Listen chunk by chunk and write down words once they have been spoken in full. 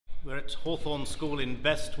We're at Hawthorne School in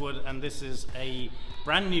Bestwood, and this is a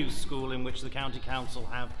brand new school in which the County Council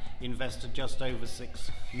have invested just over £6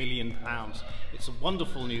 million. It's a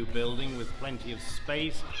wonderful new building with plenty of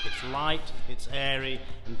space, it's light, it's airy,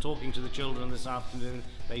 and talking to the children this afternoon,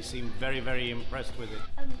 they seem very, very impressed with it.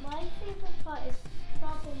 My favourite part is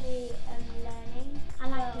probably learning. I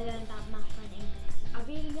like to learn about math and English. I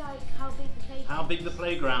really like how big the playground is. How big the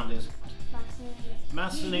playground is? Maths and English.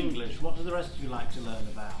 Maths and English. What do the rest of you like to learn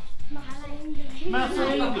about? Maths and English. Maths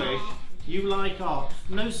and English? You like art?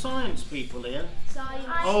 No science people here? Science.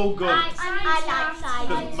 Oh, good. I like science.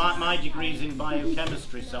 Because my degree's in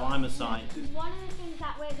biochemistry, so I'm a scientist. One of the things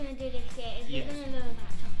that we're going to do this year is Yes. we're going to learn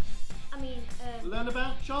about chocolate. Learn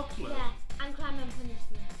about chocolate? Yeah, and crime and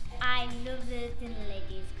punishment. I love the dinner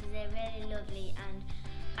ladies because they're really lovely, and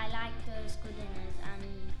I like the school dinners,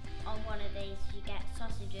 and on one of these you get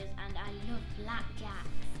sausages, and I love blackjacks.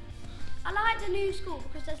 I like the new school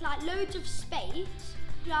because there's like loads of space.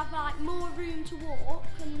 You have like more room to walk,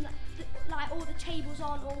 and like all the tables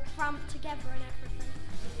aren't all cramped together and everything.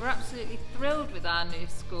 We're absolutely thrilled with our new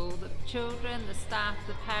school. The children, the staff,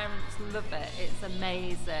 the parents love it. It's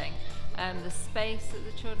amazing. The space that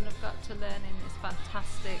the children have got to learn in is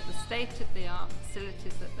fantastic. The state-of-the-art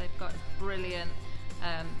facilities that they've got is brilliant.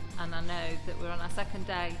 And I know that we're on our second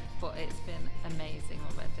day, but it's been amazing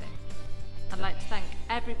already. I'd like to thank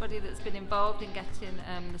everybody that's been involved in getting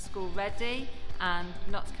the school ready, and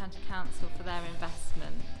Notts County Council for their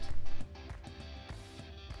investment.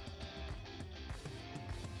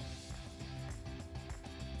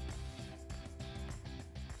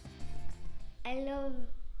 I love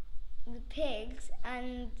the pigs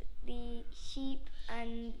and the sheep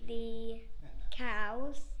and the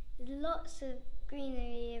cows. There's lots of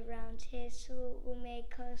greenery around here, so it will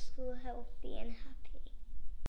make our school healthy and happy.